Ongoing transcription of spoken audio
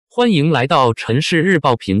欢迎来到陈氏日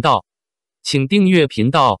报频道，请订阅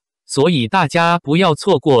频道，所以大家不要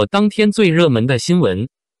错过当天最热门的新闻。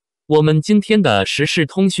我们今天的时事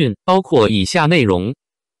通讯包括以下内容：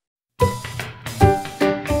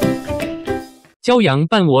骄阳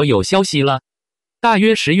伴我有消息了，大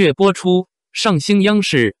约10月播出。上星央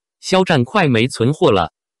视，肖战快没存货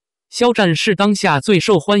了。肖战是当下最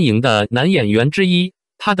受欢迎的男演员之一。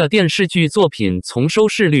他的电视剧作品从收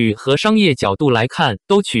视率和商业角度来看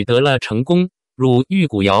都取得了成功，如《玉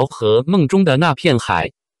骨遥》和《梦中的那片海》。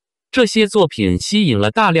这些作品吸引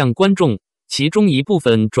了大量观众，其中一部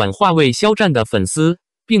分转化为肖战的粉丝，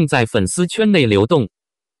并在粉丝圈内流动。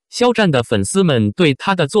肖战的粉丝们对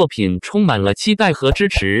他的作品充满了期待和支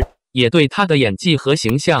持，也对他的演技和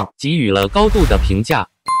形象给予了高度的评价。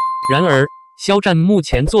然而，肖战目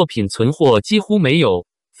前作品存货几乎没有。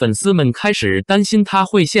粉丝们开始担心他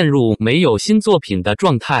会陷入没有新作品的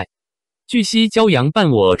状态。据悉，《骄阳伴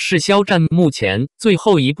我》是肖战目前最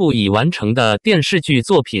后一部已完成的电视剧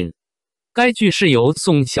作品。该剧是由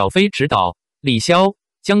宋小飞执导，李潇、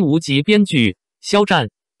姜无极编剧，肖战、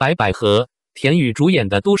白百合、田雨主演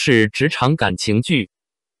的都市职场感情剧。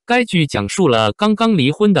该剧讲述了刚刚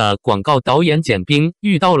离婚的广告导演简冰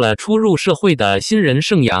遇到了初入社会的新人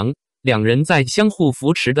盛阳，两人在相互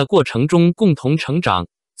扶持的过程中共同成长。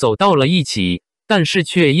走到了一起，但是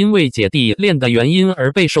却因为姐弟恋的原因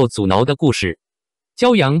而备受阻挠的故事。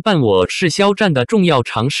骄阳伴我是肖战的重要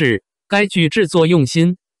尝试，该剧制作用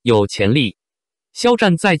心，有潜力。肖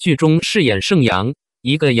战在剧中饰演盛阳，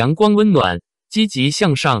一个阳光温暖、积极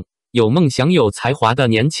向上、有梦想有才华的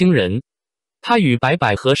年轻人。他与白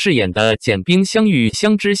百合饰演的简冰相遇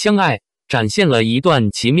相知相爱，展现了一段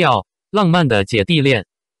奇妙浪漫的姐弟恋。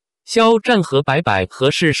肖战和白百合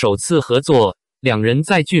是首次合作，两人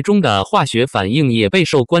在剧中的化学反应也备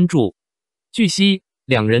受关注。据悉，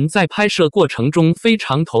两人在拍摄过程中非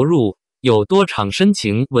常投入，有多场深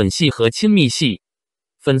情吻戏和亲密戏。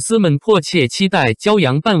粉丝们迫切期待《骄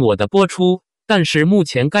阳伴我》的播出，但是目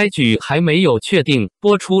前该剧还没有确定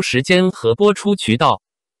播出时间和播出渠道。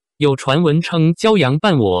有传闻称，《骄阳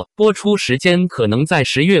伴我》播出时间可能在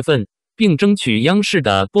10月份，并争取央视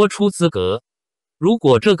的播出资格。如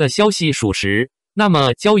果这个消息属实，那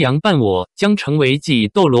么，《骄阳伴我》将成为继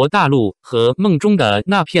《斗罗大陆》和《梦中的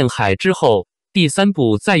那片海》之后第3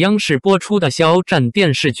部在央视播出的肖战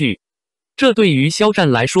电视剧。这对于肖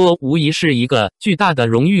战来说无疑是一个巨大的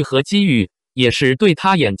荣誉和机遇，也是对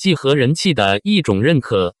他演技和人气的一种认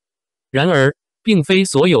可。然而，并非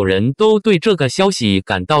所有人都对这个消息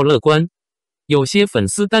感到乐观。有些粉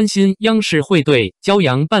丝担心央视会对《骄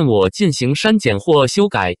阳伴我》进行删减或修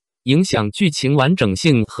改，影响剧情完整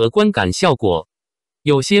性和观感效果。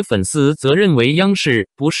有些粉丝则认为央视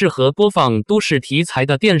不适合播放都市题材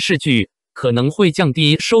的电视剧，可能会降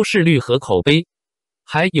低收视率和口碑。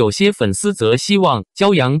还有些粉丝则希望《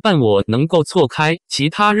骄阳伴我》能够错开其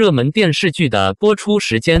他热门电视剧的播出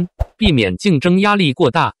时间，避免竞争压力过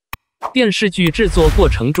大。电视剧制作过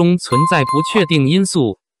程中存在不确定因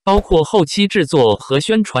素，包括后期制作和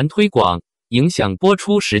宣传推广，影响播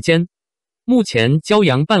出时间。目前《骄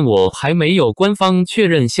阳伴我》还没有官方确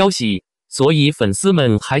认消息，所以粉丝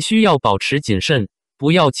们还需要保持谨慎，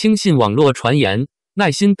不要轻信网络传言，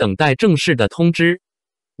耐心等待正式的通知。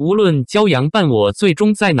无论《骄阳伴我》最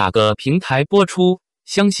终在哪个平台播出，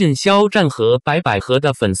相信肖战和白百合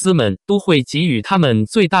的粉丝们都会给予他们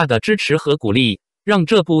最大的支持和鼓励，让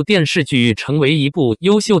这部电视剧成为一部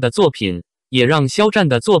优秀的作品，也让肖战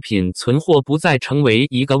的作品存货不再成为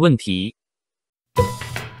一个问题。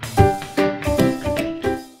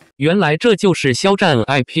原来这就是肖战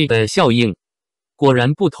ip 的效应，果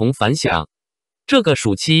然不同凡响。这个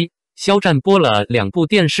暑期，肖战播了2部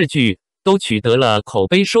电视剧，都取得了口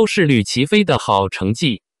碑收视率齐飞的好成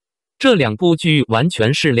绩。这2部剧完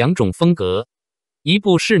全是2种风格，一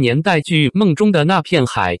部是年代剧《梦中的那片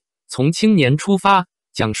海》，从青年出发，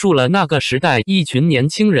讲述了那个时代一群年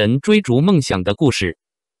轻人追逐梦想的故事。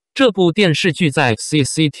这部电视剧在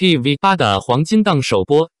CCTV8 的黄金档首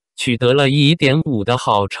播，取得了 1.5 的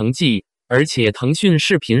好成绩，而且腾讯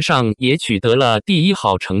视频上也取得了第1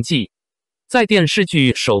好成绩。在电视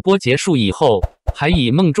剧首播结束以后，还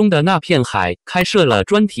以《梦中的那片海》开设了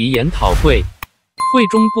专题研讨会。会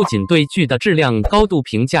中不仅对剧的质量高度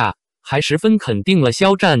评价，还十分肯定了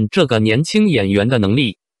肖战这个年轻演员的能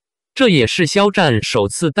力。这也是肖战首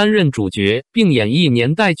次担任主角并演绎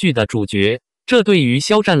年代剧的主角，这对于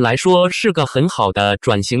肖战来说是个很好的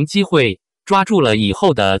转型机会。抓住了以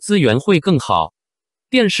后的资源会更好。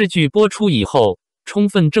电视剧播出以后，充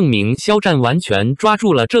分证明肖战完全抓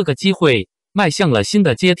住了这个机会，迈向了新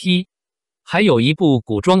的阶梯。还有一部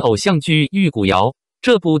古装偶像剧《玉骨遥》，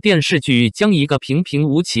这部电视剧将一个平平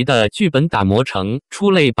无奇的剧本打磨成出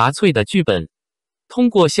类拔萃的剧本，通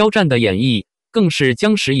过肖战的演绎，更是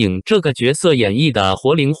将石颖这个角色演绎的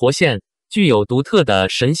活灵活现，具有独特的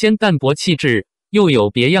神仙淡泊气质，又有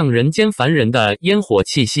别样人间凡人的烟火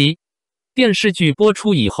气息。电视剧播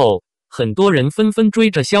出以后，很多人纷纷追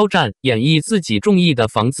着肖战演绎自己中意的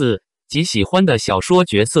房子及喜欢的小说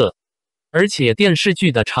角色，而且电视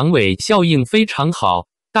剧的长尾效应非常好，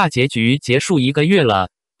大结局结束1个月了，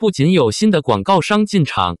不仅有新的广告商进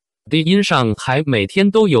场，抖音上还每天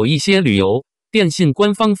都有一些旅游电信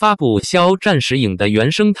官方发布肖战石颖的原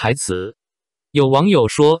声台词。有网友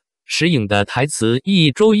说，石颖的台词一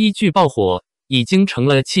周一句爆火，已经成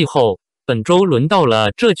了气候。本周轮到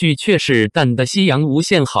了这句却是淡的夕阳无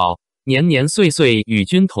限好，年年岁岁与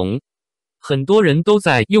君同。很多人都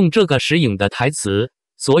在用这个石颖的台词，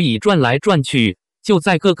所以转来转去，就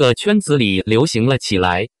在各个圈子里流行了起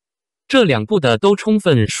来。这两部的都充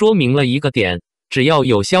分说明了一个点，只要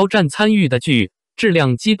有肖战参与的剧，质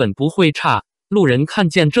量基本不会差，路人看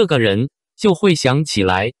见这个人就会想起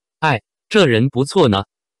来，哎，这人不错呢。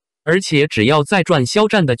而且只要再转肖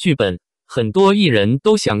战的剧本，很多艺人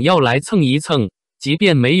都想要来蹭一蹭，即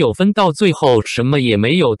便没有分到最后什么也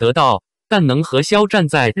没有得到，但能和肖战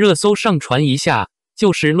在热搜上传一下，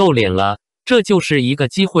就是露脸了，这就是一个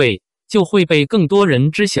机会，就会被更多人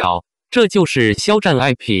知晓，这就是肖战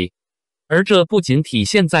ip。 而这不仅体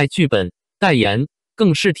现在剧本代言，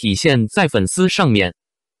更是体现在粉丝上面。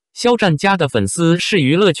肖战家的粉丝是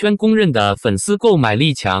娱乐圈公认的粉丝购买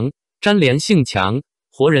力强、粘连性强、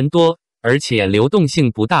活人多，而且流动性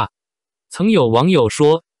不大。曾有网友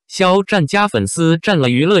说，肖战家粉丝占了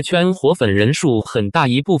娱乐圈活粉人数很大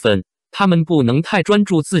一部分，他们不能太专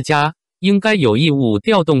注自家，应该有义务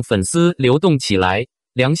调动粉丝流动起来，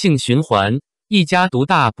良性循环，一家独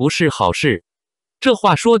大不是好事。这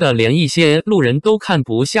话说的连一些路人都看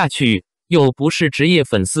不下去，又不是职业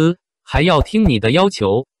粉丝，还要听你的要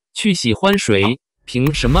求去喜欢谁？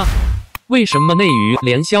凭什么？为什么内娱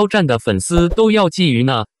连肖战的粉丝都要觊觎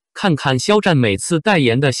呢？看看肖战每次代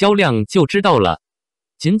言的销量就知道了。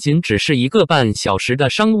仅只是1个半小时的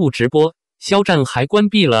商务直播，肖战还关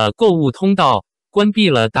闭了购物通道，关闭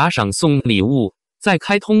了打赏送礼物，在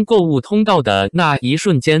开通购物通道的那一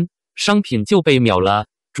瞬间，商品就被秒了，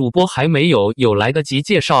主播还没有来得及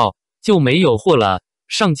介绍，就没有货了，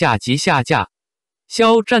上架即下架。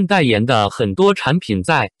肖战代言的很多产品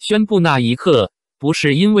在宣布那一刻，不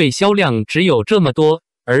是因为销量只有这么多，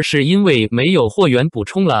而是因为没有货源补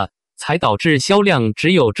充了，才导致销量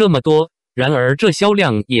只有这么多。然而这销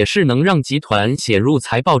量也是能让集团写入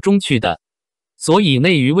财报中去的。所以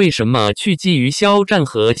内娱为什么去觊觎肖战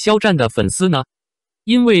和肖战的粉丝呢？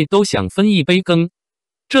因为都想分一杯羹。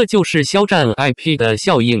这就是肖战 ip 的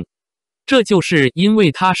效应，这就是因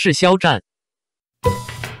为他是肖战。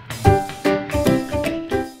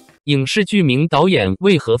影视剧名导演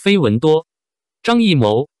为何绯闻多？张艺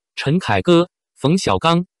谋、陈凯歌、冯小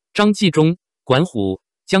刚、张纪中、管虎、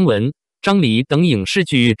姜文、张黎等影视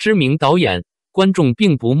剧知名导演，观众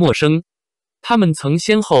并不陌生。他们曾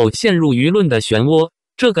先后陷入舆论的漩涡，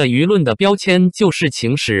这个舆论的标签就是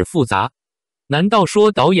情史复杂。难道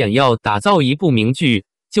说导演要打造一部名剧，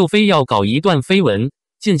就非要搞一段绯闻，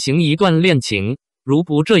进行一段恋情？如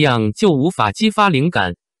不这样，就无法激发灵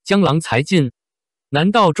感，江郎才尽。难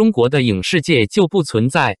道中国的影视界就不存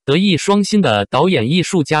在德艺双馨的导演艺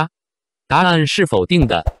术家？答案是否定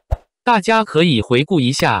的。大家可以回顾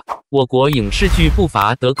一下，我国影视剧不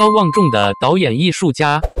乏德高望重的导演艺术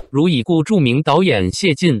家，如已故著名导演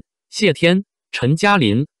谢晋、谢天、陈嘉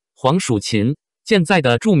林、黄蜀芹，现在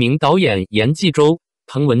的著名导演严继洲、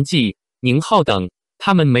滕文骥、宁浩等。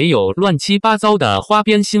他们没有乱七八糟的花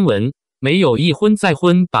边新闻，没有一婚再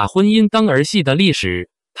婚把婚姻当儿戏的历史，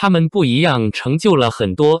他们不一样成就了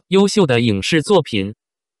很多优秀的影视作品。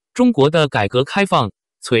中国的改革开放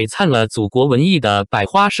璀璨了祖国文艺的百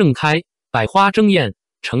花盛开，百花争艳，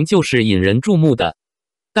成就是引人注目的。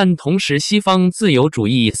但同时，西方自由主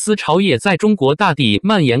义思潮也在中国大地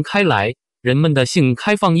蔓延开来，人们的性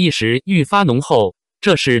开放意识愈发浓厚，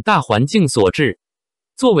这是大环境所致。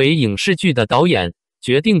作为影视剧的导演，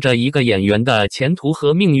决定着一个演员的前途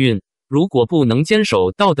和命运，如果不能坚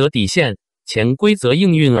守道德底线，潜规则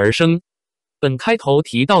应运而生。本开头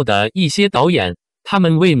提到的一些导演，他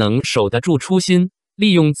们未能守得住初心，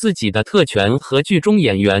利用自己的特权和剧中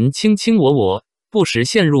演员卿卿我我，不时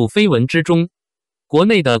陷入绯闻之中。国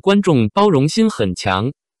内的观众包容心很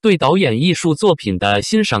强，对导演艺术作品的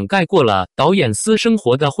欣赏盖过了导演私生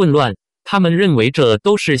活的混乱，他们认为这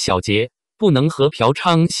都是小节，不能和嫖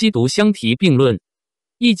娼吸毒相提并论。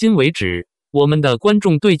迄今为止，我们的观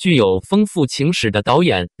众对具有丰富情史的导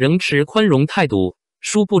演仍持宽容态度，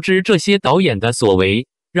殊不知这些导演的所为，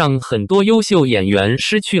让很多优秀演员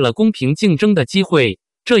失去了公平竞争的机会，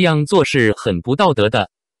这样做是很不道德的。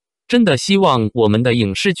真的希望我们的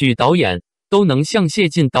影视剧导演都能像谢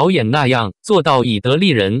晋导演那样做到以德立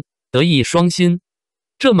人，德艺双馨。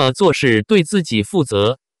这么做是对自己负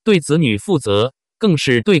责，对子女负责，更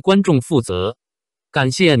是对观众负责。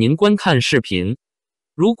感谢您观看视频。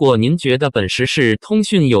如果您觉得本时事通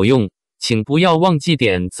讯有用，请不要忘记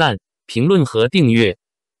点赞、评论和订阅。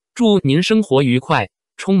祝您生活愉快，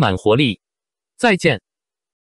充满活力。再见。